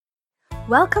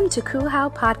Welcome to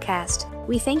Kuhau Podcast.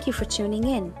 We thank you for tuning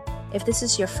in. If this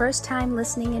is your first time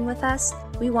listening in with us,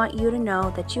 we want you to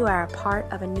know that you are a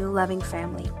part of a new loving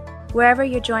family. Wherever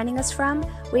you're joining us from,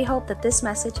 we hope that this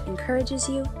message encourages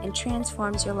you and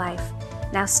transforms your life.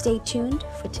 Now stay tuned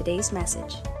for today's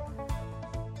message.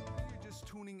 You're just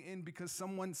tuning in because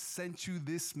someone sent you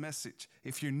this message.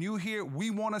 If you're new here,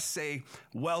 we want to say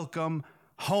welcome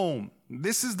home.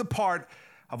 This is the part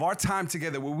of our time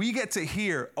together where we get to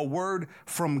hear a word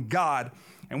from God.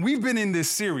 And we've been in this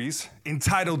series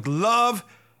entitled Love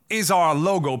is Our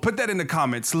Logo. Put that in the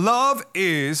comments. Love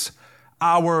is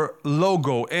our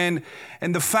logo. And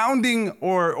the founding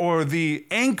or the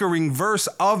anchoring verse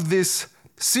of this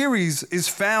series is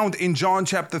found in John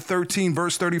chapter 13,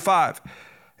 verse 35.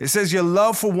 It says, your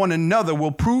love for one another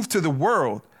will prove to the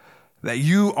world that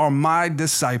you are my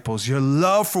disciples. Your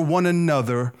love for one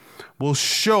another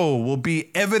will be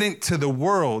evident to the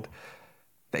world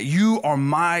that you are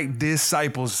my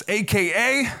disciples,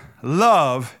 AKA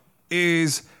love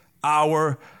is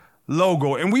our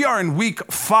logo. And we are in week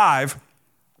 5,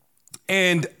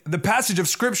 and the passage of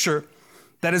scripture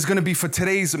that is going to be for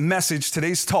today's message,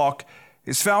 today's talk,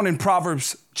 is found in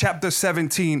Proverbs chapter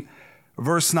 17,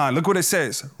 verse 9. Look what it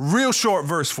says. Real short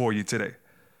verse for you today.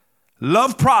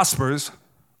 Love prospers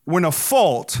when a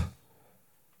fault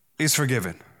is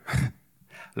forgiven.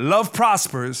 Love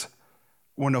prospers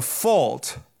when a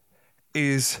fault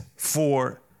is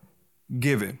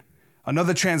forgiven.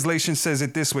 Another translation says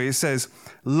it this way. It says,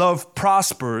 love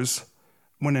prospers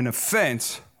when an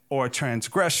offense or a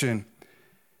transgression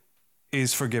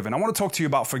is forgiven. I want to talk to you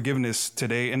about forgiveness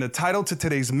today. And the title to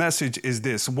today's message is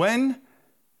this: when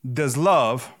does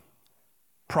love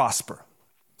prosper?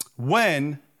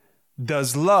 When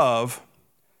does love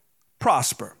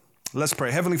prosper? Let's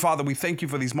pray. Heavenly Father, we thank you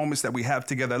for these moments that we have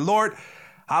together. Lord,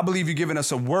 I believe you've given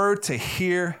us a word to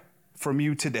hear from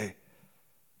you today.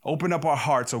 Open up our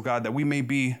hearts, oh God, that we may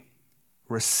be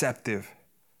receptive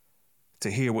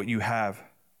to hear what you have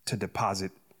to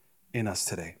deposit in us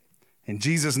today. In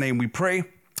Jesus' name we pray,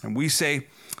 and we say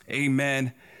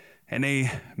amen and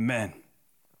amen.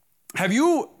 Have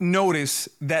you noticed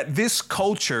that this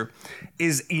culture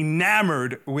is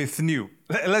enamored with new?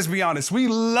 Let's be honest. We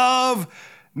love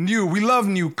new. We love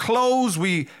new clothes.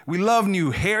 We love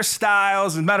new hairstyles.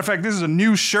 As a matter of fact, this is a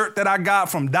new shirt that I got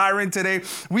from Dyron today.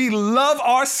 We love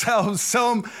ourselves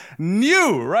some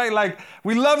new, right? Like,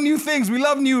 we love new things. We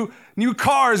love new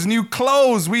cars, new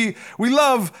clothes. We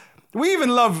even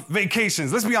love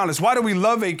vacations. Let's be honest. Why do we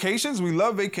love vacations? We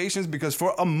love vacations because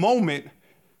for a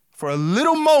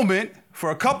little moment,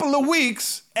 for a couple of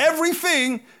weeks,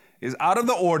 everything is out of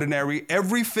the ordinary.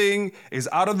 Everything is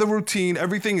out of the routine.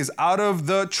 Everything is out of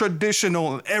the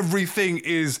traditional. Everything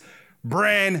is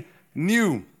brand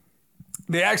new.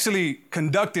 They actually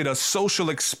conducted a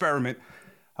social experiment.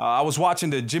 I was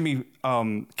watching the Jimmy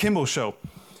Kimmel show.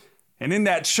 And in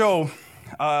that show,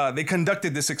 they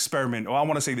conducted this experiment, or I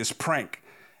want to say this prank.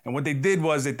 And what they did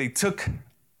was that they took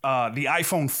the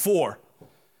iPhone 4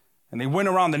 and they went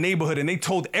around the neighborhood and they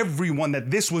told everyone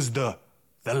that this was the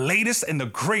latest and the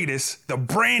greatest, the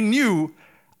brand new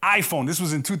iPhone. This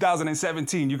was in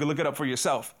 2017. You can look it up for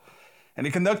yourself. And they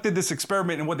conducted this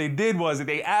experiment. And what they did was that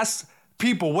they asked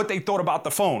people what they thought about the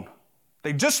phone.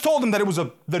 They just told them that it was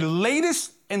the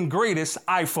latest and greatest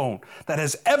iPhone that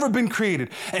has ever been created.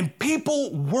 And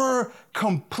people were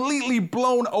completely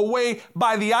blown away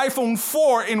by the iPhone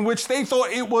 4, in which they thought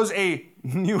it was a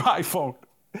new iPhone.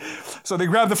 So they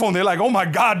grabbed the phone. They're like, oh my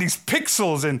God, these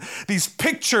pixels and these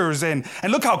pictures and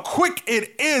look how quick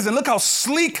it is and look how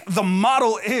sleek the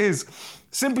model is,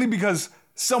 simply because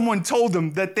someone told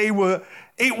them that it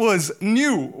was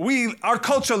new. Our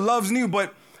culture loves new,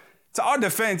 but to our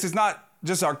defense, it's not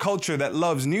just our culture that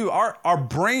loves new. Our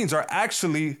brains are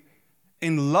actually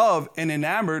in love and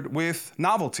enamored with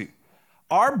novelty.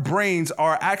 Our brains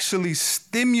are actually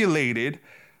stimulated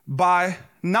by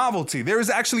novelty. There is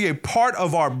actually a part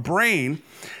of our brain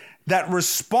that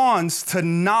responds to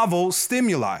novel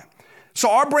stimuli. So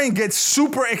our brain gets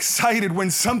super excited when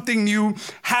something new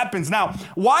happens. Now,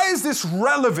 why is this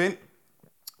relevant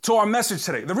to our message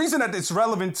today? The reason that it's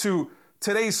relevant to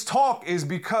today's talk is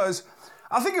because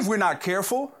I think if we're not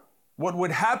careful, what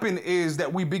would happen is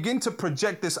that we begin to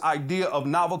project this idea of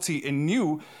novelty and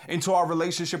new into our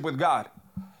relationship with God.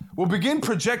 We'll begin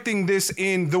projecting this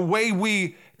in the way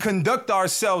we conduct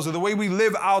ourselves or the way we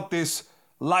live out this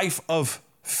life of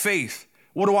faith.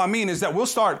 What do I mean is that we'll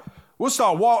start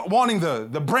wanting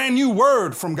the brand new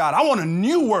word from God. I want a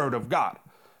new word of God.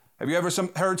 Have you ever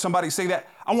heard somebody say that?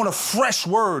 I want a fresh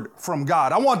word from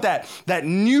God. I want that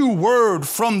new word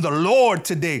from the Lord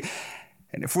today.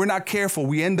 And if we're not careful,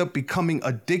 we end up becoming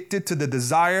addicted to the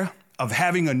desire of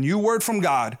having a new word from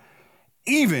God,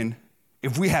 even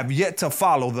if we have yet to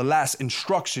follow the last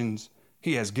instructions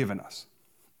he has given us.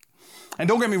 And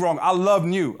don't get me wrong, I love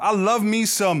new. I love me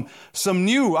some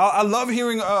new. I love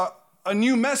hearing a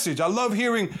new message. I love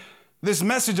hearing this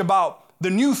message about the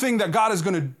new thing that God is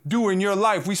going to do in your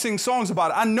life. We sing songs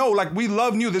about it. I know, like, we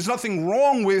love new. There's nothing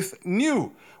wrong with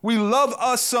new. We love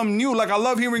us some new. Like, I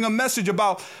love hearing a message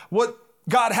about what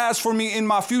God has for me in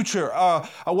my future.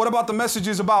 What about the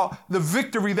messages about the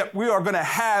victory that we are going to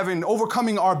have in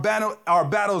overcoming our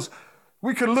battles?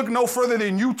 We could look no further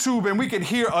than YouTube and we could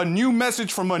hear a new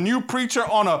message from a new preacher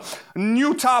on a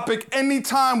new topic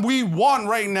anytime we want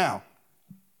right now.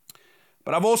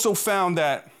 But I've also found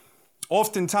that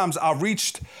oftentimes I've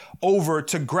reached over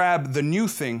to grab the new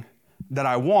thing that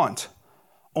I want,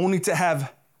 only to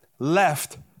have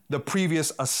left the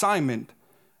previous assignment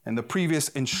and the previous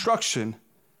instruction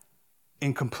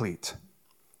incomplete.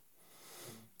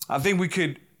 I think we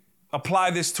could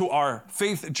apply this to our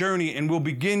faith journey, and we'll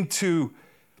begin to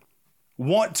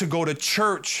want to go to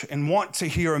church and want to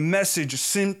hear a message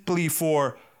simply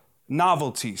for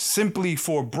novelty, simply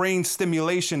for brain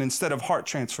stimulation instead of heart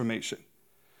transformation.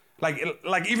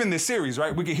 Like even this series,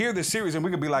 right? We could hear this series and we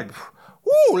could be like,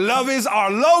 woo, love is our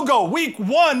logo. Week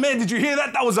 1, man, did you hear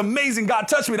that? That was amazing. God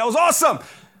touched me. That was awesome.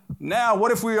 Now,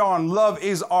 what if we are on love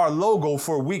is our logo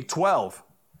for week 12?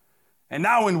 And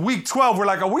now in week 12, we're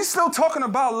like, are we still talking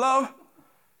about love?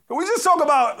 Can we just talk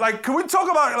about, can we talk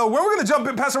about, where we're going to jump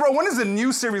in, Pastor Ro? When is the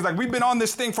new series? Like, we've been on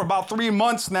this thing for about 3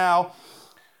 months now.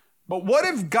 But what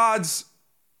if God's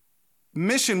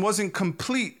mission wasn't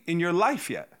complete in your life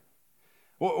yet?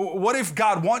 What if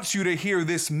God wants you to hear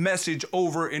this message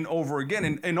over and over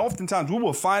again? And oftentimes we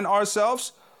will find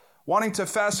ourselves wanting to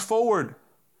fast forward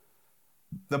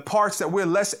the parts that we're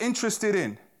less interested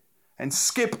in and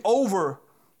skip over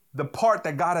the part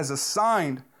that God has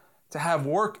assigned to have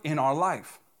work in our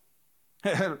life.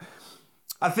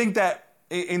 I think that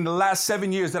in the last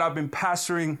 7 years that I've been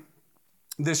pastoring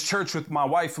this church with my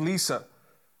wife, Lisa,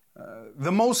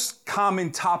 the most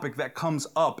common topic that comes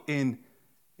up in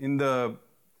the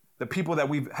people that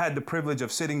we've had the privilege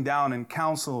of sitting down and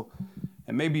counsel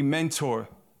and maybe mentor,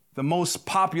 the most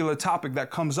popular topic that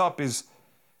comes up is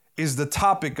the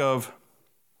topic of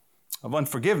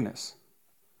unforgiveness.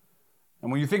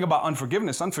 And when you think about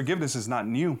unforgiveness is not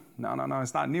new. No,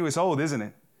 it's not new. It's old, isn't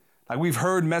it? Like, we've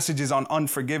heard messages on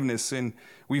unforgiveness and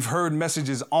we've heard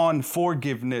messages on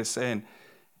forgiveness. And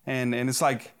it's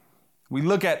like, we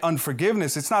look at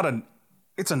unforgiveness, it's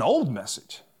an old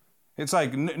message. It's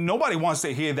like nobody wants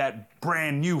to hear that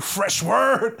brand new, fresh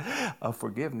word of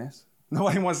forgiveness.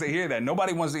 Nobody wants to hear that.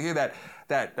 Nobody wants to hear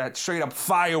that straight up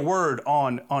fire word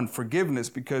on forgiveness,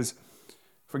 because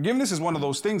forgiveness is one of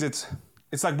those things.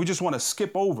 It's like we just want to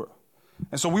skip over.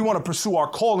 And so we want to pursue our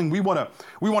calling. We want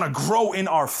to grow in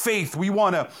our faith. We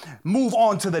want to move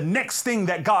on to the next thing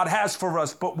that God has for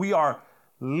us. But we are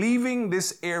leaving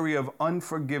this area of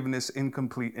unforgiveness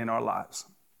incomplete in our lives.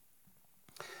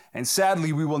 And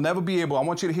sadly, we will never be able, I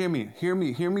want you to hear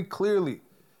me clearly,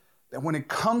 that when it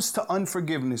comes to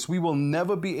unforgiveness, we will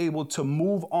never be able to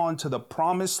move on to the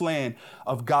promised land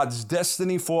of God's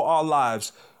destiny for our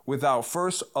lives without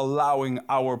first allowing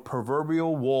our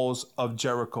proverbial walls of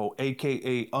Jericho,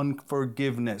 aka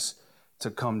unforgiveness, to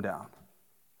come down.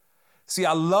 See,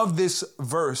 I love this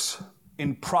verse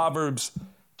in Proverbs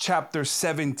chapter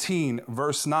 17,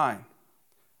 verse 9.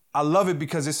 I love it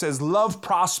because it says, love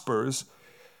prospers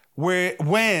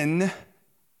when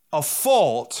a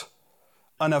fault,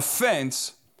 an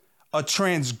offense, a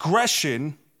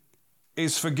transgression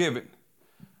is forgiven.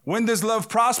 When does love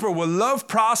prosper? Well, love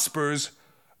prospers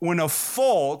when a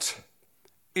fault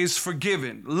is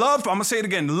forgiven. Love, I'm going to say it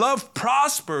again. Love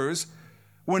prospers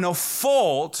when a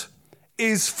fault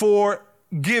is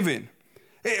forgiven.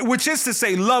 Which is to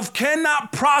say, love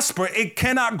cannot prosper, it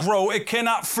cannot grow, it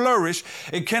cannot flourish,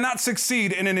 it cannot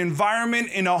succeed in an environment,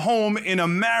 in a home, in a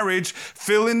marriage,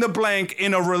 fill in the blank,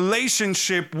 in a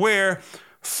relationship where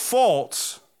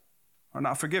faults are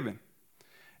not forgiven.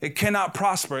 It cannot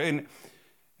prosper. And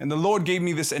the Lord gave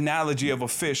me this analogy of a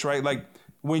fish, right? Like,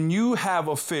 when you have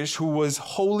a fish who was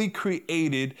wholly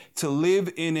created to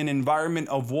live in an environment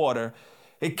of water,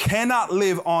 it cannot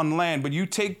live on land, but you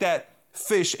take that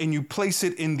fish and you place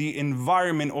it in the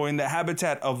environment or in the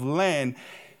habitat of land,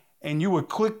 and you will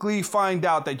quickly find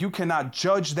out that you cannot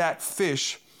judge that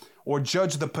fish or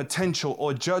judge the potential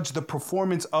or judge the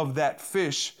performance of that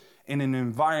fish in an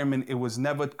environment it was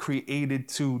never created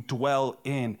to dwell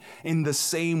in. In the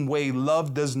same way,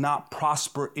 love does not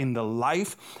prosper in the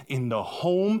life, in the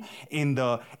home, in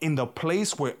the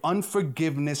place where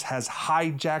unforgiveness has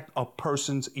hijacked a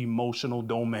person's emotional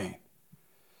domain.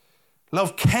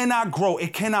 Love cannot grow.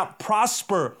 It cannot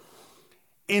prosper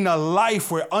in a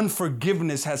life where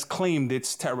unforgiveness has claimed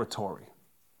its territory.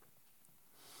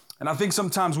 And I think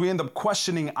sometimes we end up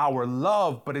questioning our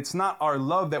love, but it's not our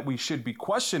love that we should be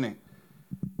questioning.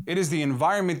 It is the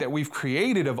environment that we've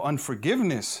created of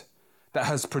unforgiveness that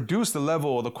has produced the level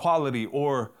or the quality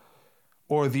or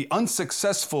the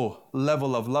unsuccessful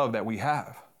level of love that we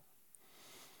have.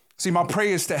 See, my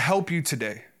prayer is to help you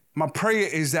today. My prayer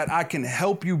is that I can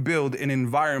help you build an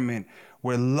environment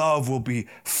where love will be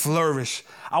flourish.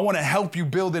 I want to help you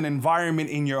build an environment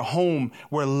in your home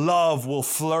where love will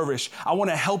flourish. I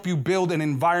want to help you build an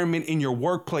environment in your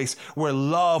workplace where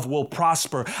love will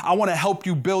prosper. I want to help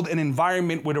you build an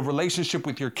environment with a relationship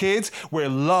with your kids where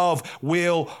love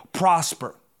will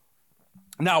prosper.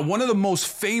 Now, one of the most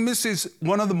famous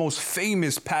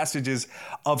passages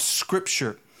of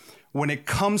Scripture when it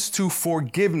comes to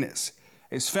forgiveness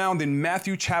is found in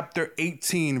Matthew chapter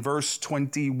 18, verse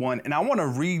 21. And I want to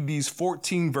read these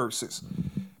 14 verses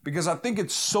because I think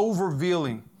it's so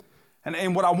revealing.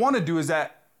 And what I want to do is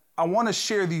that I want to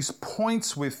share these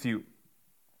points with you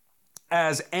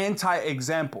as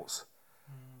anti-examples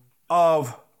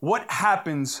of what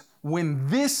happens when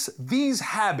these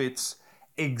habits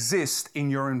exist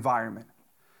in your environment.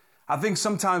 I think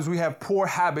sometimes we have poor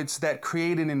habits that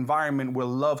create an environment where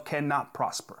love cannot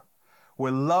prosper,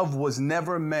 where love was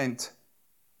never meant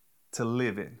to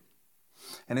live in.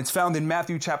 And it's found in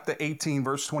Matthew chapter 18,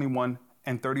 verse 21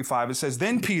 and 35. It says,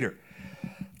 "Then Peter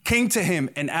came to him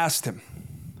and asked him,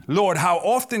 'Lord, how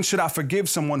often should I forgive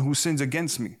someone who sins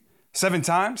against me? 7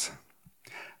 times?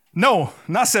 No,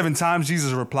 not 7 times,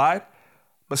 Jesus replied,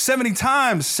 but 70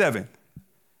 times 7.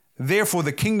 Therefore,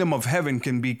 the kingdom of heaven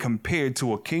can be compared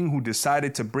to a king who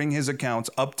decided to bring his accounts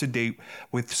up to date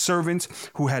with servants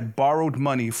who had borrowed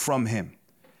money from him.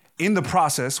 In the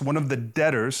process, one of the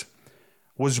debtors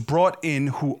was brought in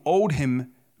who owed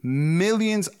him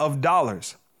millions of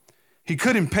dollars. He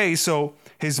couldn't pay, so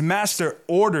his master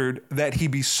ordered that he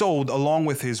be sold along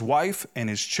with his wife and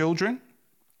his children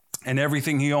and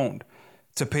everything he owned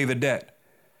to pay the debt.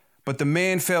 But the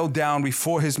man fell down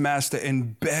before his master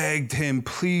and begged him,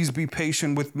 "Please be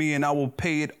patient with me and I will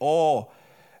pay it all."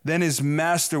 Then his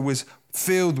master was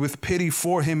filled with pity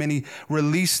for him and he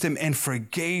released him and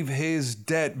forgave his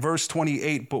debt. Verse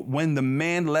 28, but when the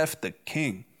man left the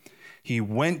king, he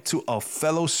went to a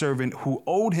fellow servant who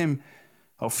owed him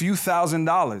a few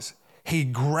 $1,000s. He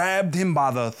grabbed him by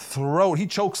the throat. He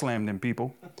chokeslammed him,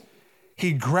 people.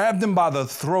 He grabbed him by the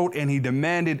throat and he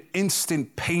demanded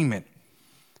instant payment.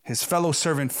 His fellow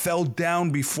servant fell down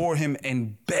before him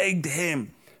and begged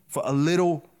him for a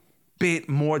little bit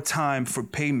more time for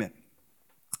payment.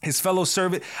 His fellow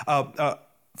servant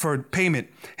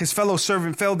His fellow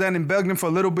servant fell down and begged him for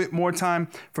a little bit more time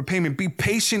for payment. "Be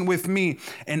patient with me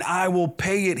and I will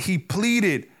pay it," he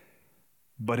pleaded.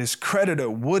 But his creditor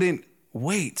wouldn't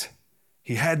wait.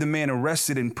 He had the man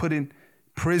arrested and put in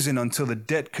prison until the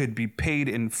debt could be paid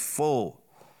in full.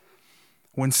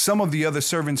 When some of the other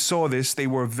servants saw this, they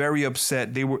were very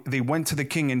upset. They went to the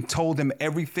king and told him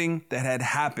everything that had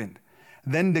happened.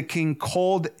 Then the king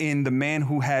called in the man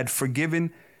who had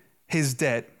forgiven his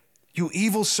debt. "You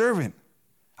evil servant,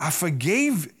 I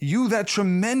forgave you that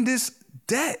tremendous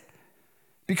debt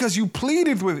because you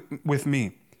pleaded with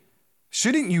me.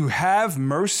 Shouldn't you have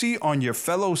mercy on your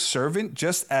fellow servant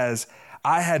just as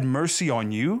I had mercy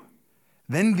on you?"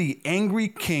 Then the angry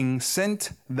king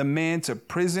sent the man to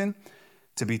prison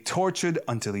to be tortured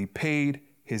until he paid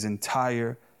his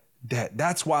entire debt.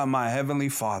 That's what my Heavenly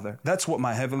Father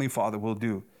will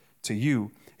do to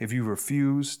you if you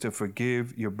refuse to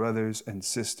forgive your brothers and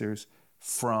sisters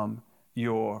from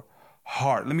your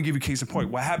heart. Let me give you a case in point.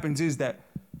 What happens is that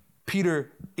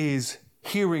Peter is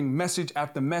hearing message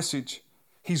after message.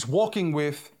 He's walking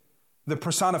with the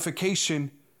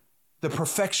personification, the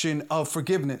perfection of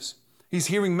forgiveness. He's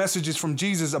hearing messages from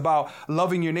Jesus about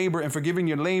loving your neighbor and forgiving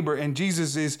your neighbor. And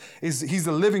Jesus he's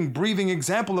the living, breathing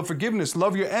example of forgiveness.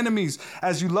 Love your enemies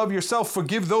as you love yourself.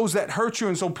 Forgive those that hurt you.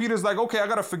 And so Peter's like, okay, I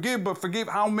got to forgive, but forgive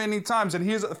how many times? And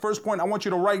here's the first point I want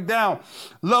you to write down.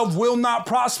 Love will not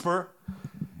prosper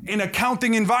in a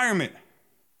counting environment.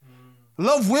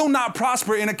 Love will not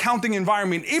prosper in a counting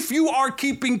environment. If you are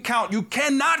keeping count, you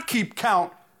cannot keep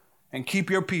count and keep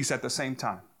your peace at the same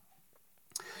time.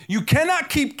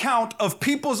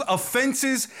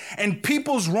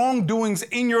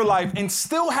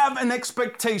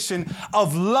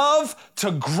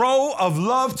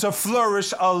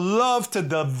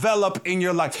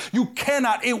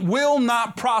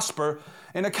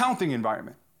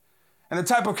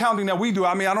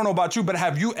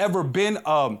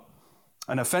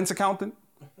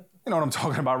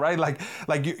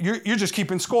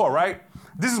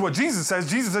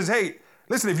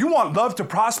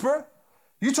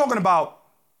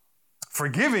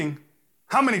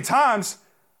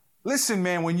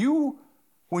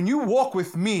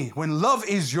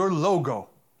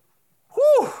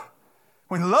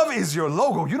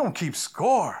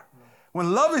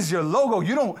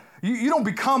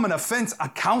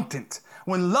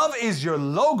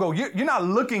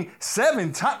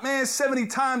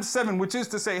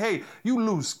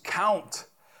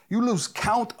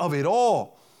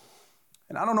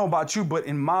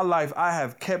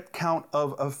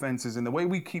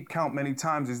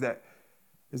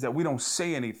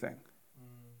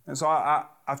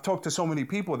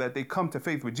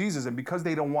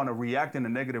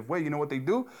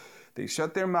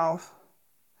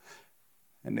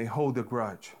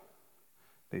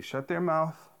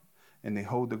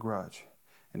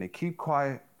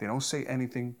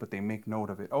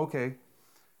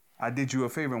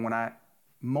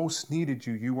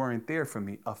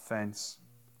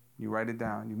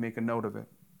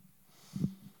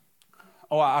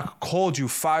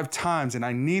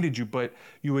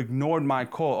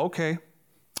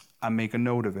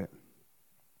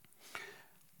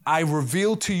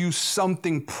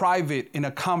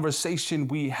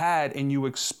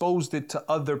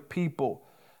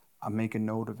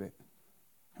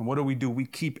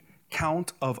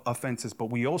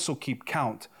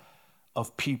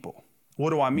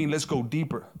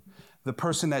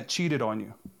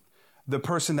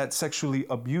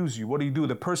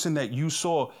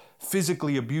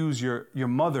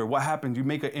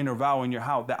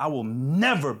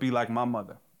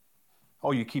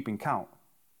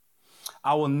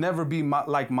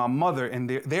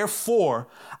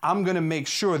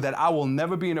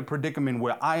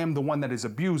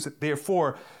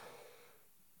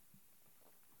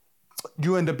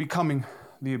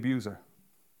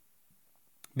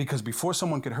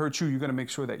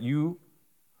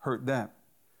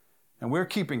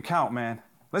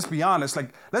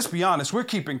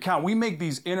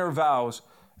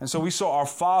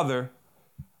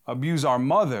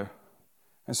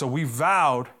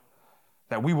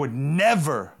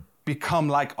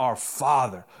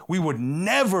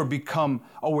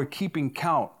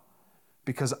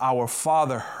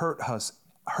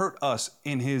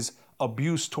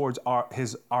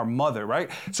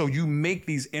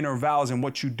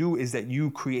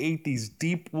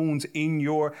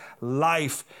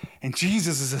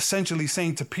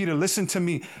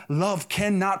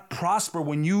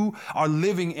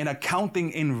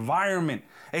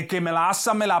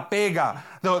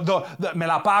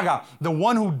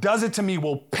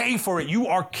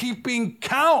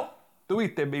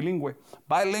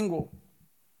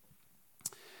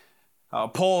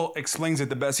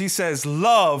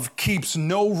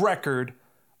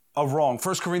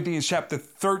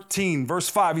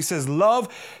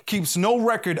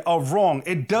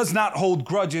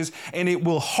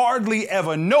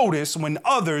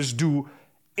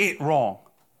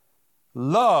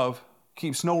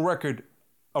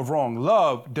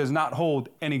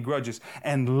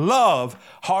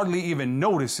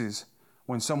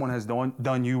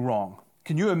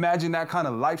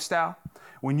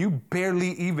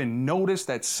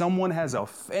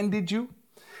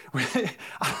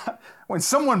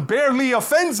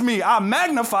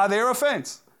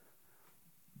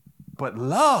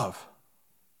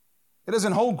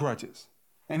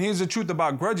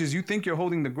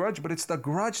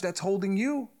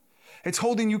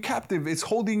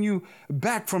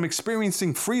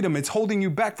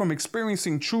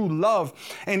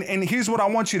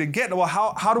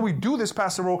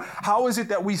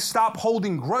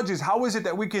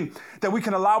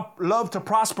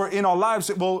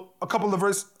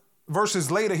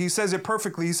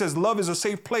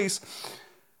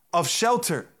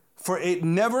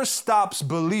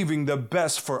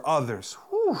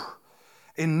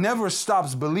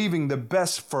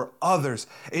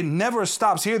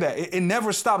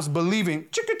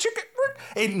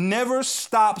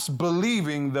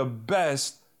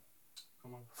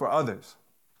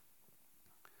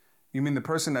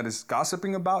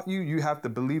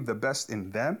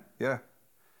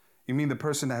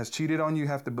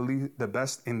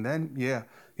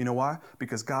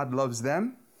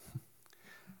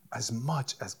 as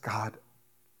much as God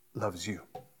loves you.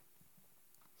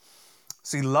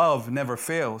 See, love never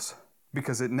fails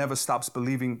because it never stops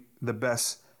believing the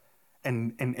best.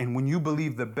 And when you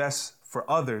believe the best for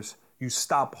others, you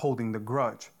stop holding the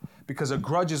grudge. Because a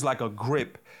grudge is like a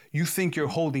grip. You think you're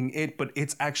holding it, but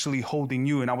it's actually holding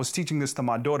you. And I was teaching this to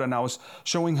my daughter, and I was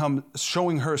showing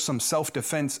her some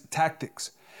self-defense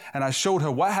tactics. And I showed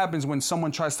her what happens when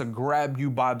someone tries to grab you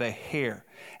by the hair.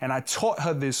 And I taught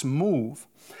her this move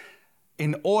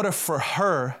in order for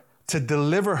her to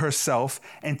deliver herself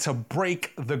and to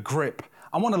break the grip.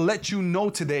 I want to let you know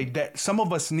today that some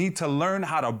of us need to learn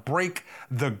how to break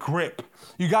the grip.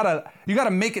 You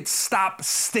gotta make it stop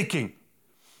sticking.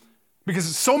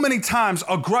 Because so many times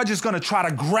a grudge is going to try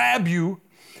to grab you,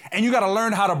 and you got to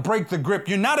learn how to break the grip.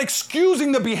 You're not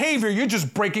excusing the behavior, you're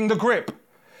just breaking the grip.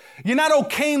 You're not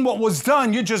okaying what was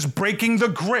done, you're just breaking the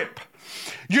grip.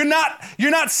 You're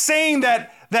not saying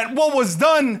that what was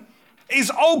done is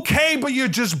okay, but you're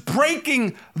just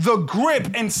breaking the grip.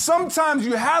 And sometimes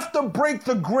you have to break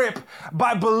the grip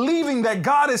by believing that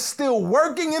God is still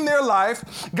working in their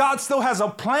life, God still has a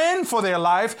plan for their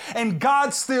life, and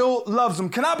God still loves them.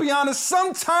 Can I be honest?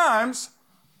 Sometimes,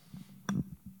 the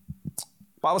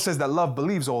Bible says that love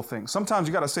believes all things. Sometimes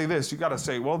you got to say this. You got to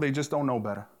say, well, they just don't know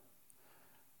better.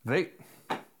 They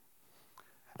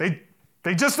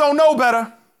just don't know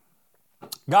better.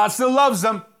 God still loves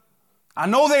them. I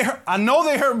know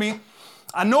they hurt me.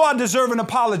 I know I deserve an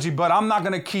apology, but I'm not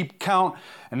going to keep count,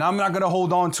 and I'm not going to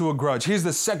hold on to a grudge. Here's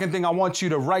the second thing I want you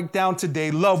to write down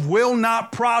today. Love will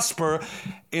not prosper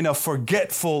in a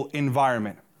forgetful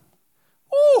environment.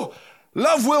 Ooh,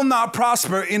 love will not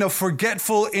prosper in a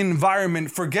forgetful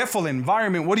environment. Forgetful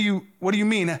environment. What do you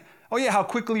mean? Oh yeah, how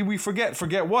quickly we forget.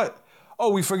 Forget what? Oh,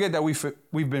 we forget that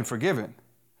we've been forgiven.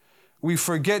 We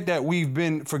forget that we've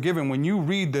been forgiven. When you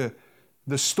read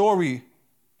the story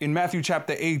in Matthew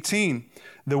chapter 18,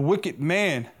 the wicked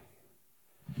man,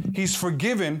 he's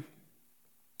forgiven.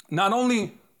 Not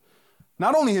only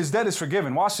his debt is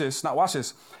forgiven. Watch this.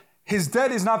 His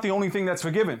debt is not the only thing that's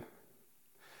forgiven.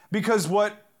 Because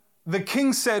what the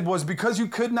king said was, because you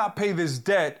could not pay this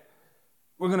debt,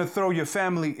 we're going to throw your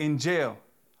family in jail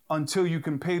until you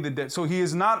can pay the debt. So he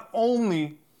is not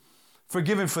only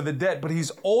forgiven for the debt, but he's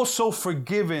also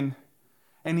forgiven.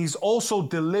 And he's also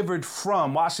delivered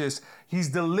from, watch this, he's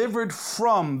delivered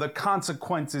from the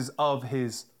consequences of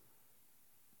his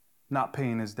not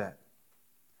paying his debt.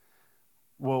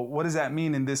 Well, what does that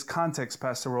mean in this context,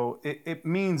 Pastor O? It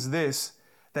means this,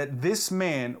 that this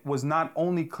man was not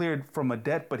only cleared from a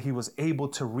debt, but he was able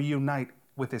to reunite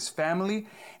with his family,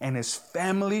 and his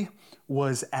family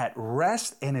was at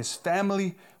rest, and his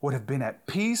family would have been at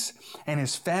peace, and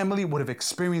his family would have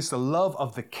experienced the love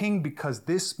of the king, because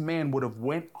this man would have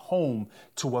went home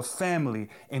to a family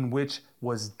in which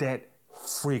was debt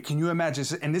free. Can you imagine?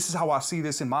 And this is how I see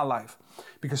this in my life,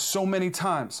 because so many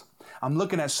times I'm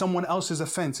looking at someone else's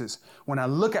offenses. When I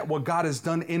look at what God has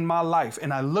done in my life,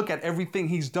 and I look at everything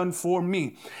he's done for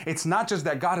me, it's not just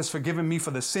that God has forgiven me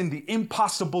for the sin, the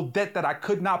impossible debt that I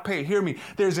could not pay. Hear me.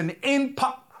 There's an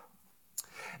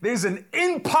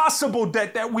impossible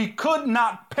debt that we could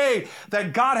not pay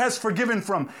that God has forgiven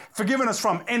us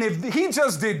from. And if he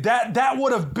just did that, that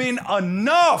would have been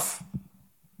enough.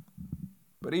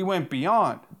 But he went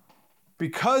beyond.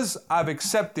 Because I've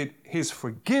accepted his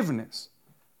forgiveness,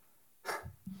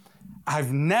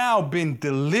 I've now been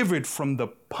delivered from the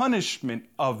punishment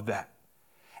of that.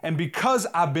 And because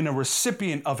I've been a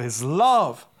recipient of his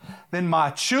love, then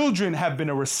my children have been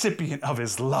a recipient of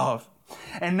his love.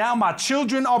 And now my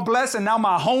children are blessed, and now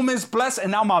my home is blessed,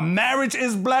 and now my marriage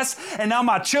is blessed, and now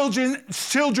my children's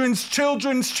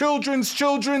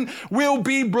children will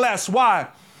be blessed. Why?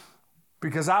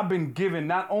 Because I've been given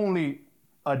not only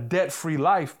a debt-free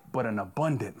life, but an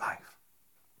abundant life.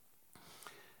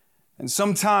 And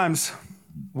sometimes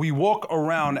we walk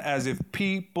around as if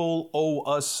people owe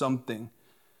us something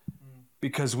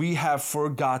because we have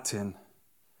forgotten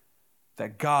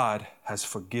that God has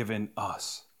forgiven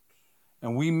us.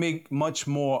 And we make much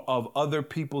more of other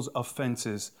people's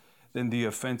offenses than the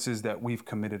offenses that we've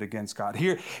committed against God.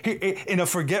 Here, in a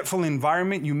forgetful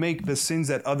environment, you make the sins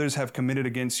that others have committed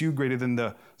against you greater than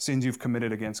the sins you've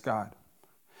committed against God.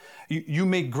 You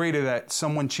make greater that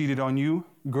someone cheated on you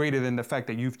greater than the fact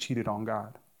that you've cheated on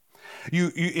God.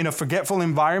 You in a forgetful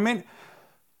environment,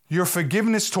 your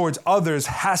forgiveness towards others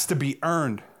has to be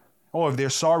earned. Or if they're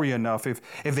sorry enough, if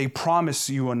they promise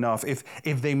you enough, if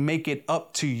they make it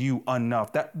up to you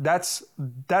enough. That's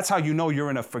how you know you're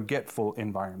in a forgetful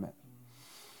environment.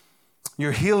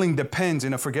 Your healing depends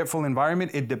in a forgetful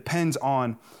environment. It depends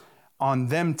on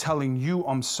them telling you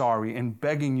I'm sorry and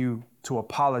begging you to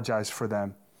apologize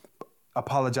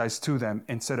to them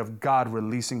instead of God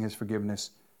releasing his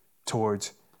forgiveness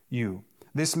towards you.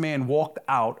 This man walked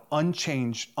out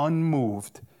unchanged,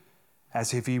 unmoved,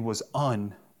 as if he was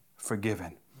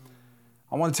unforgiven.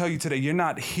 I want to tell you today, you're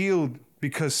not healed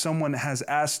because someone has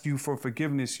asked you for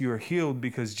forgiveness. You're healed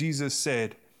because Jesus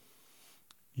said,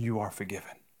 you are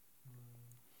forgiven.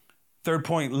 Third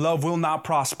point, love will not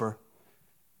prosper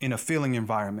in a feeling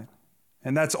environment.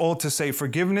 And that's all to say,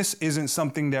 forgiveness isn't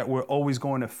something that we're always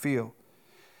going to feel.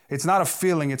 It's not a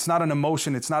feeling. It's not an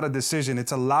emotion. It's not a decision.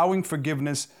 It's allowing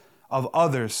forgiveness of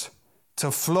others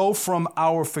to flow from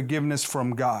our forgiveness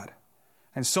from God.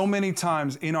 And so many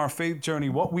times in our faith journey,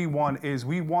 what we want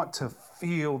to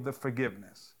feel the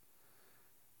forgiveness.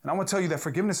 And I want to tell you that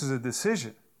forgiveness is a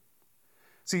decision.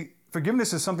 See,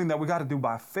 forgiveness is something that we got to do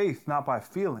by faith, not by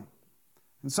feeling.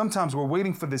 And sometimes we're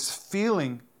waiting for this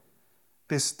feeling,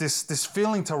 this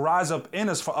feeling to rise up in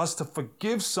us for us to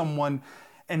forgive someone.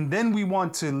 And then we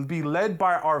want to be led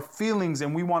by our feelings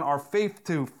and we want our faith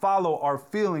to follow our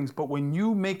feelings. But when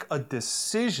you make a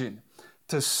decision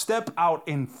to step out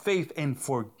in faith and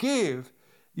forgive,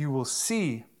 you will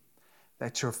see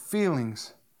that your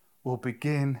feelings will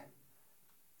begin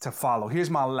to follow. Here's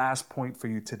my last point for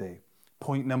you today.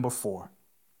 Point number 4.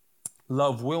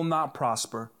 Love will not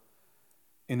prosper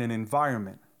in an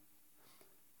environment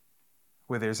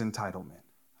where there's entitlement.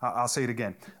 I'll say it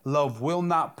again. Love will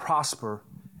not prosper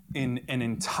in an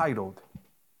entitled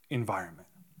environment.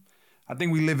 I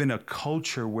think we live in a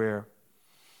culture where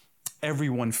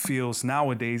everyone feels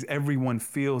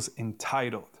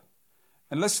entitled.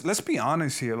 And let's be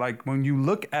honest here. Like when you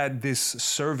look at this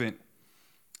servant,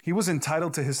 he was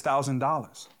entitled to his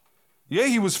 $1,000. Yeah,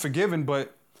 he was forgiven,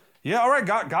 but yeah, all right,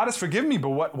 God has forgiven me.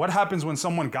 But what happens when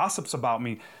someone gossips about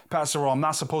me? Pastor Earl, I'm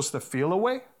not supposed to feel a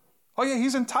way? Oh yeah,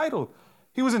 he's entitled.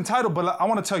 He was entitled, but I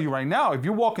want to tell you right now, if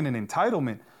you're walking in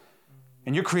entitlement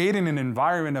and you're creating an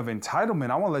environment of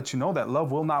entitlement, I want to let you know that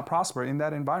love will not prosper in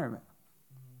that environment.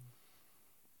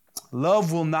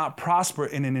 Love will not prosper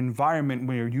in an environment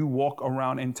where you walk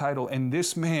around entitled. And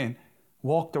this man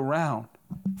walked around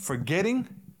forgetting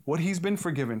what he's been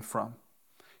forgiven from.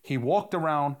 He walked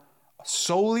around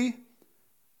solely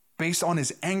based on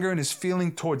his anger and his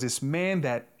feeling towards this man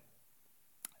that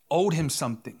owed him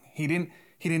something. He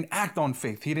didn't act on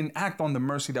faith. He didn't act on the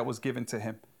mercy that was given to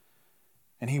him.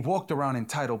 And he walked around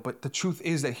entitled. But the truth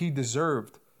is that he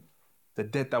deserved the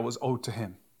debt that was owed to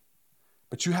him.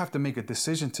 But you have to make a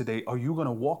decision today. Are you going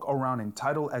to walk around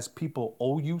entitled as people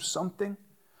owe you something?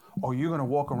 Or are you going to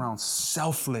walk around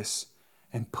selfless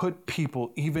and put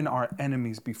people, even our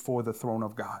enemies, before the throne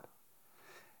of God?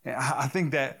 And I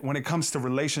think that when it comes to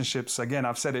relationships, again,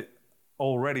 I've said it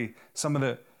already, some of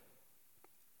the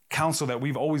counsel that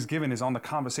we've always given is on the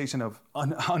conversation of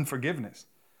unforgiveness.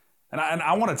 And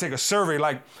I want to take a survey.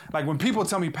 Like when people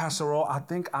tell me, Pastor Earl, I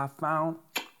think I found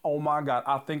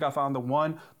the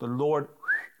one, the Lord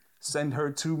send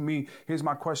her to me. Here's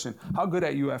my question. How good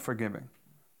are you at forgiving?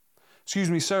 Excuse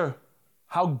me, sir.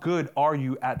 How good are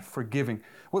you at forgiving?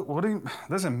 What do you,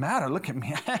 doesn't matter. Look at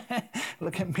me.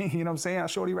 Look at me. You know what I'm saying? I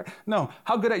shorty, right? No.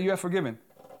 How good are you at forgiving?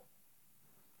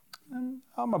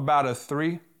 I'm about a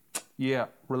 3. Yeah.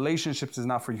 Relationships is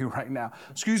not for you right now.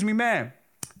 Excuse me, ma'am.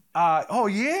 Oh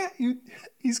yeah?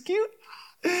 He's cute.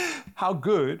 How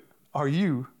good are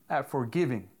you at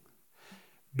forgiving?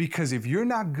 Because if you're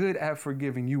not good at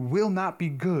forgiving, you will not be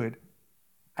good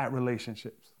at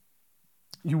relationships.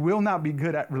 You will not be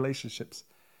good at relationships.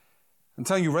 I'm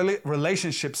telling you,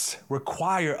 relationships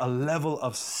require a level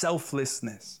of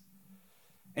selflessness.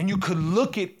 And you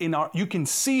can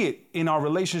see it in our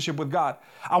relationship with God.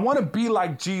 I want to be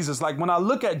like Jesus. Like when I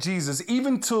look at Jesus,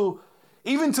 even till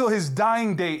his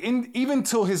dying day, even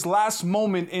till his last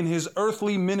moment in his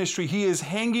earthly ministry, he is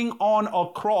hanging on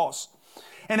a cross.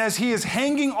 And as he is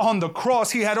hanging on the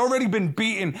cross, he had already been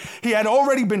beaten. He had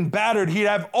already been battered. He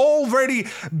had already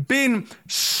been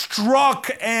struck.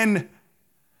 And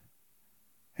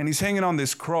he's hanging on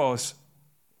this cross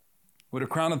with a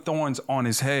crown of thorns on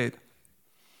his head.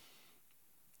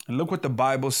 And look what the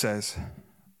Bible says.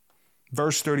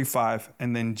 Verse 35.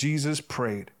 And then Jesus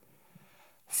prayed,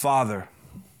 Father,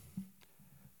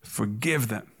 forgive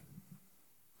them,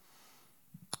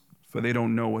 for they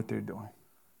don't know what they're doing.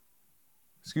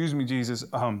 Excuse me, Jesus.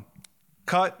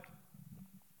 Cut.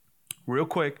 Real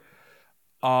quick.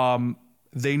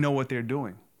 They know what they're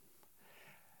doing.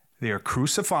 They are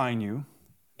crucifying you.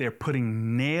 They're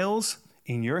putting nails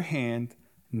in your hand,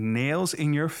 nails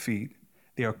in your feet.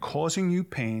 They are causing you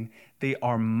pain. They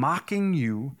are mocking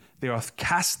you. They are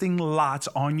casting lots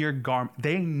on your garment.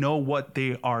 They know what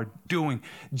they are doing.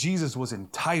 Jesus was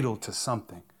entitled to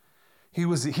something. He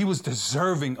was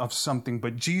deserving of something,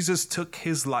 but Jesus took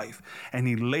his life and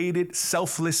he laid it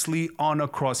selflessly on a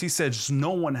cross. He says,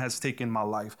 no one has taken my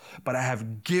life, but I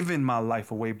have given my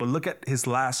life away. But look at his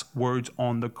last words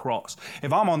on the cross.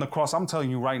 If I'm on the cross, I'm telling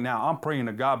you right now, I'm praying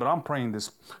to God, but I'm praying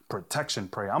this protection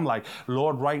prayer. I'm like,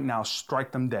 Lord, right now,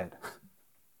 strike them dead.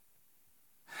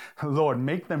 Lord,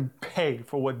 make them pay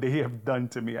for what they have done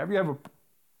to me. Have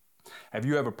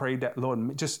you ever prayed that,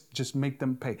 Lord, just make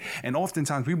them pay? And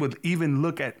oftentimes we would even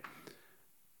look at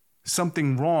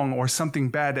something wrong or something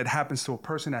bad that happens to a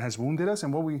person that has wounded us.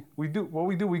 And what we do,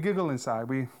 we giggle inside.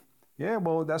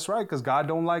 Well, that's right, because God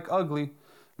don't like ugly.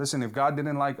 Listen, if God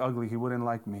didn't like ugly, he wouldn't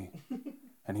like me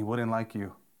and he wouldn't like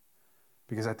you.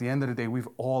 Because at the end of the day, we've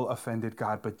all offended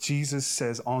God. But Jesus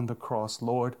says on the cross,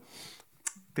 Lord,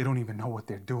 they don't even know what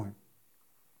they're doing.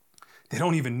 They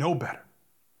don't even know better.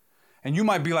 And you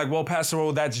might be like, well, Pastor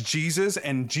O, that's Jesus,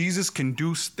 and Jesus can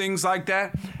do things like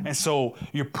that. And so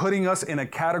you're putting us in a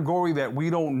category that we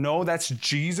don't know. That's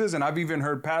Jesus. And I've even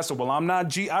heard Pastor,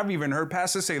 I've even heard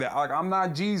pastors say that, like, I'm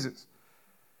not Jesus.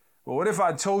 But what if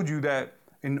I told you that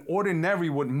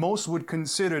what most would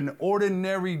consider an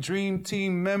ordinary dream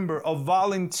team member, a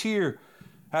volunteer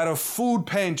at a food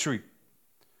pantry,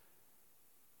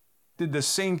 did the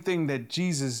same thing that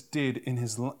Jesus did in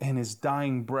his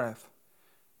dying breath?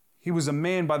 He was a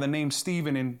man by the name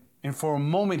Stephen, and for a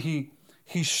moment he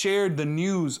shared the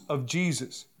news of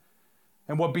Jesus.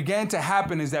 And what began to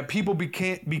happen is that people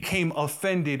became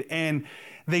offended, and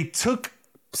they took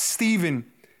Stephen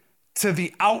to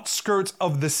the outskirts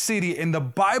of the city. And the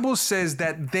Bible says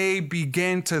that they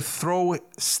began to throw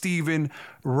Stephen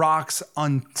rocks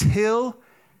until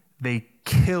they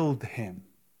killed him.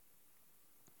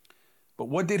 But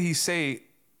what did he say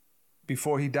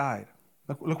before he died?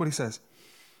 Look what he says.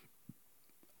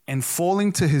 And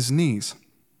falling to his knees,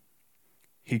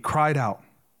 he cried out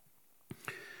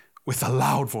with a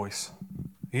loud voice.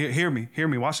 Hear me,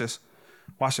 watch this.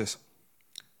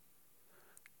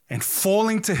 And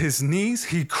falling to his knees,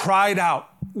 he cried out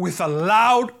with a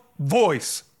loud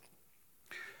voice,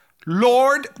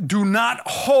 Lord, do not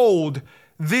hold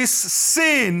this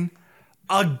sin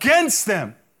against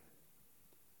them.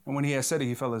 And when he had said it,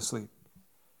 he fell asleep.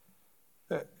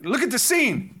 Look at the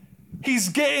scene. He's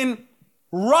getting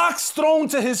rocks thrown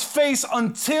to his face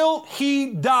until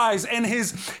he dies. And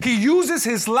he uses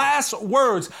his last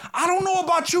words. I don't know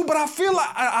about you, but I feel like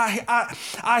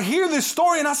I hear this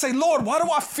story and I say, Lord, why do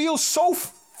I feel so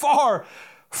far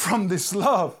from this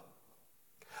love?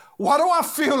 Why do I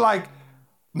feel like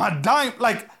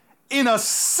in a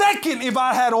second, if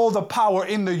I had all the power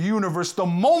in the universe, the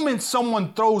moment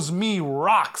someone throws me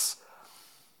rocks,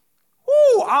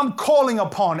 I'm calling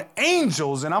upon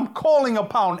angels and I'm calling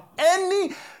upon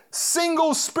any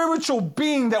single spiritual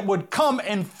being that would come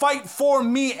and fight for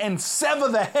me and sever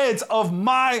the heads of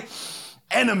my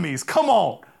enemies. Come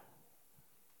on.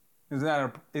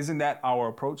 Isn't that our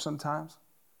approach sometimes?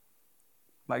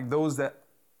 Like those that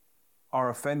are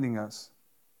offending us,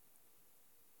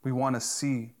 we want to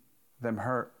see them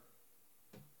hurt.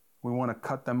 We want to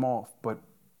cut them off. But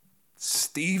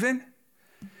Stephen,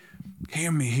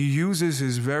 hear me, he uses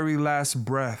his very last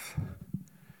breath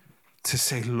to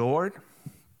say, Lord,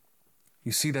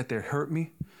 you see that they hurt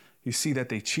me? You see that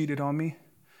they cheated on me?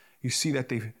 You see that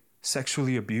they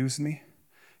sexually abused me?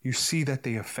 You see that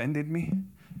they offended me?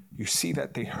 You see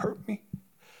that they hurt me?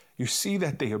 You see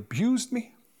that they abused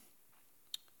me?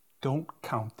 Don't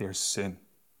count their sin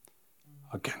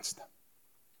against them.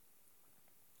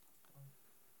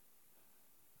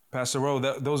 Pastor Rowe,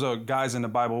 those are guys in the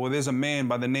Bible. Well, there's a man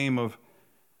by the name of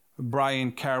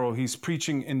Brian Carroll. He's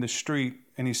preaching in the street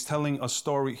and he's telling a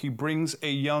story. He brings a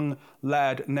young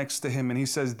lad next to him and he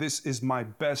says, this is my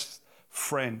best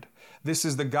friend. This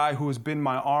is the guy who has been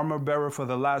my armor bearer for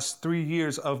the last 3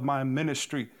 years of my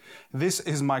ministry. This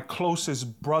is my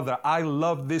closest brother. I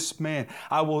love this man.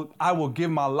 I will give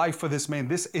my life for this man.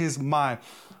 This is my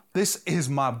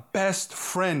best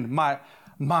friend,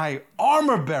 my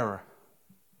armor bearer.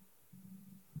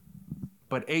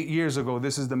 But 8 years ago,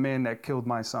 this is the man that killed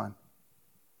my son.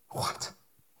 What?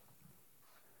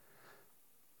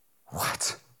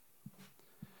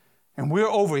 And we're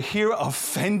over here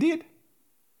offended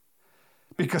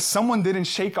because someone didn't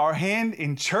shake our hand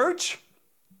in church?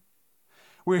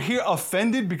 We're here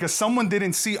offended because someone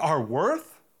didn't see our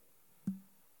worth?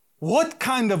 What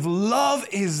kind of love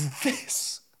is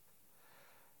this?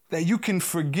 That you can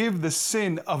forgive the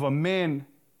sin of a man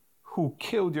who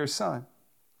killed your son?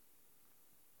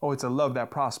 Oh, it's a love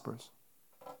that prospers.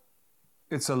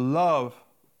 It's a love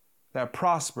that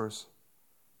prospers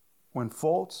when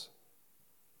faults,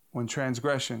 when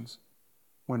transgressions,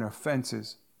 when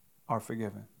offenses are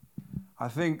forgiven. I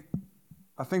think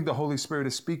the Holy Spirit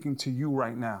is speaking to you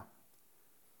right now.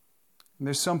 And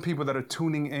there's some people that are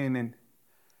tuning in and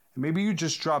maybe you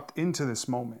just dropped into this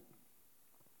moment.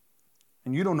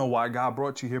 And you don't know why God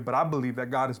brought you here, but I believe that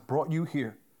God has brought you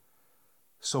here.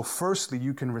 So firstly,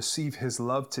 you can receive his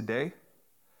love today,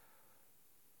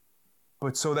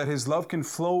 but so that his love can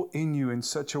flow in you in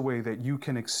such a way that you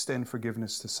can extend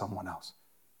forgiveness to someone else.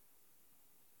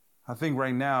 I think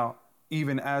right now,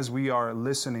 even as we are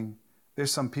listening,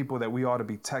 there's some people that we ought to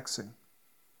be texting.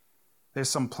 There's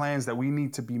some plans that we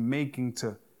need to be making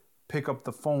to pick up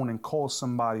the phone and call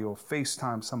somebody or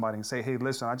FaceTime somebody and say, hey,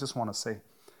 listen, I just want to say,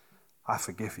 I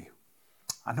forgive you.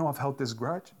 I know I've held this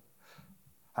grudge.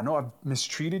 I know I've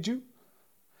mistreated you.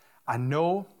 I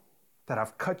know that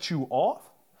I've cut you off.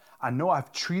 I know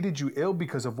I've treated you ill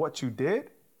because of what you did,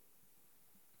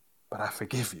 but I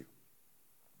forgive you.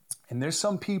 And there's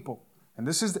some people, and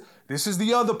this is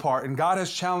the other part, and God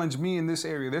has challenged me in this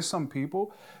area. There's some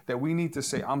people that we need to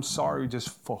say, I'm sorry just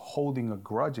for holding a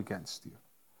grudge against you.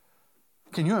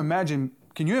 Can you imagine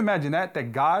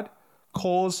that God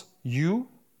calls you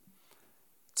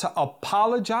to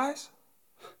apologize,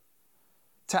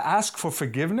 to ask for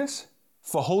forgiveness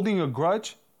for holding a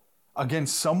grudge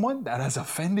against someone that has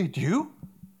offended you?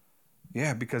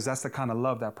 Yeah, because that's the kind of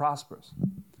love that prospers.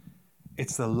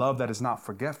 It's the love that is not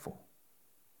forgetful.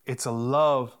 It's a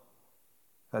love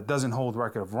that doesn't hold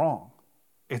record of wrong.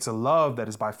 It's a love that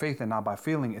is by faith and not by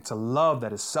feeling. It's a love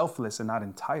that is selfless and not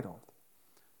entitled.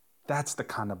 That's the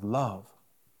kind of love.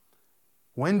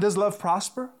 When does love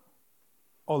prosper?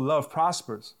 Oh, love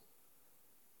prospers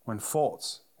when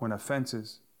faults, when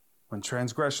offenses, when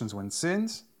transgressions, when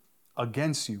sins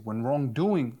against you, when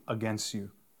wrongdoing against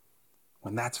you,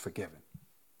 when that's forgiven.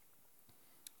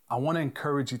 I want to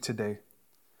encourage you today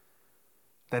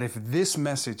that if this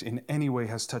message in any way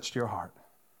has touched your heart,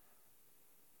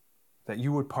 that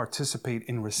you would participate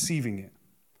in receiving it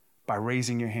by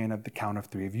raising your hand at the count of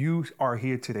 3. If you are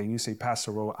here today and you say,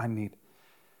 Pastor Ro, I need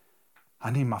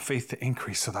my faith to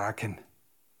increase so that I can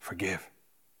forgive.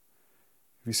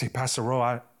 If you say, Pastor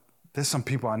Ro, there's some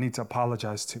people I need to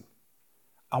apologize to.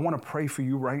 I want to pray for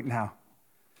you right now.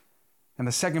 And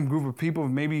the second group of people,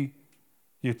 maybe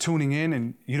you're tuning in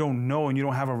and you don't know and you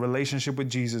don't have a relationship with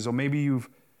Jesus, or maybe you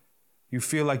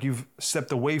feel like you've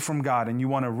stepped away from God and you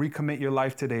want to recommit your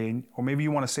life today, or maybe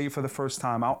you want to say it for the first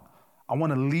time. I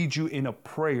want to lead you in a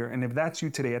prayer. And if that's you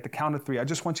today, at the count of 3, I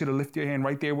just want you to lift your hand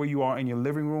right there where you are, in your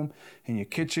living room, in your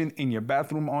kitchen, in your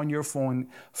bathroom, on your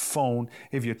phone,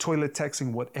 if you're toilet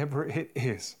texting, whatever it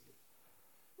is.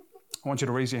 I want you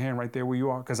to raise your hand right there where you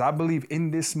are, because I believe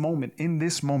in this moment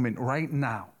right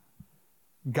now,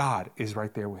 God is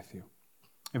right there with you.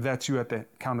 If that's you, at the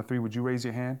count of 3, would you raise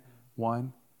your hand?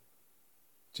 1,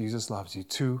 Jesus loves you.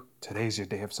 2, today's your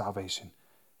day of salvation.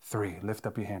 3, lift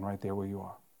up your hand right there where you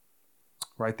are.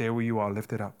 Right there where you are,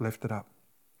 lift it up, lift it up.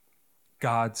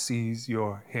 God sees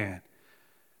your hand.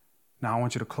 Now I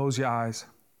want you to close your eyes,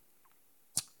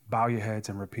 bow your heads,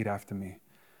 and repeat after me.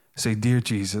 Say, Dear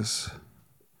Jesus,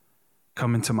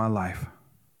 come into my life.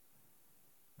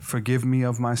 Forgive me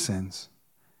of my sins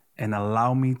and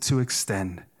allow me to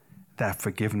extend that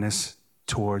forgiveness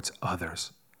towards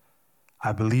others.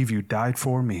 I believe you died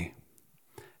for me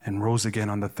and rose again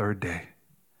on the 3rd day.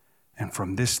 And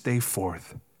from this day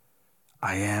forth,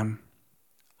 I am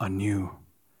a new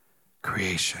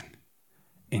creation.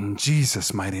 In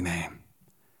Jesus' mighty name,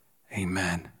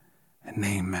 amen and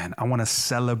amen. I want to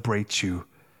celebrate you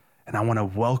and I want to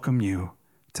welcome you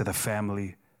to the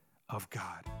family of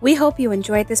God. We hope you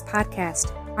enjoyed this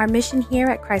podcast. Our mission here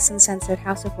at Christ Uncensored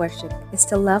House of Worship is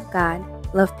to love God,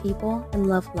 love people, and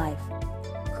love life.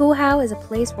 Cool How is a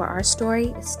place where our story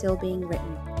is still being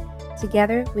written.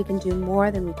 Together, we can do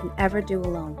more than we can ever do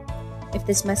alone. If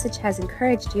this message has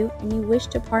encouraged you and you wish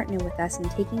to partner with us in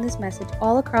taking this message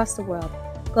all across the world,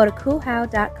 go to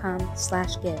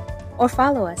coolhow.com/give or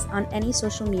follow us on any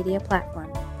social media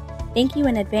platform. Thank you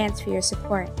in advance for your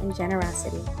support and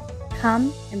generosity.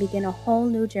 Come and begin a whole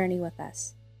new journey with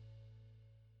us.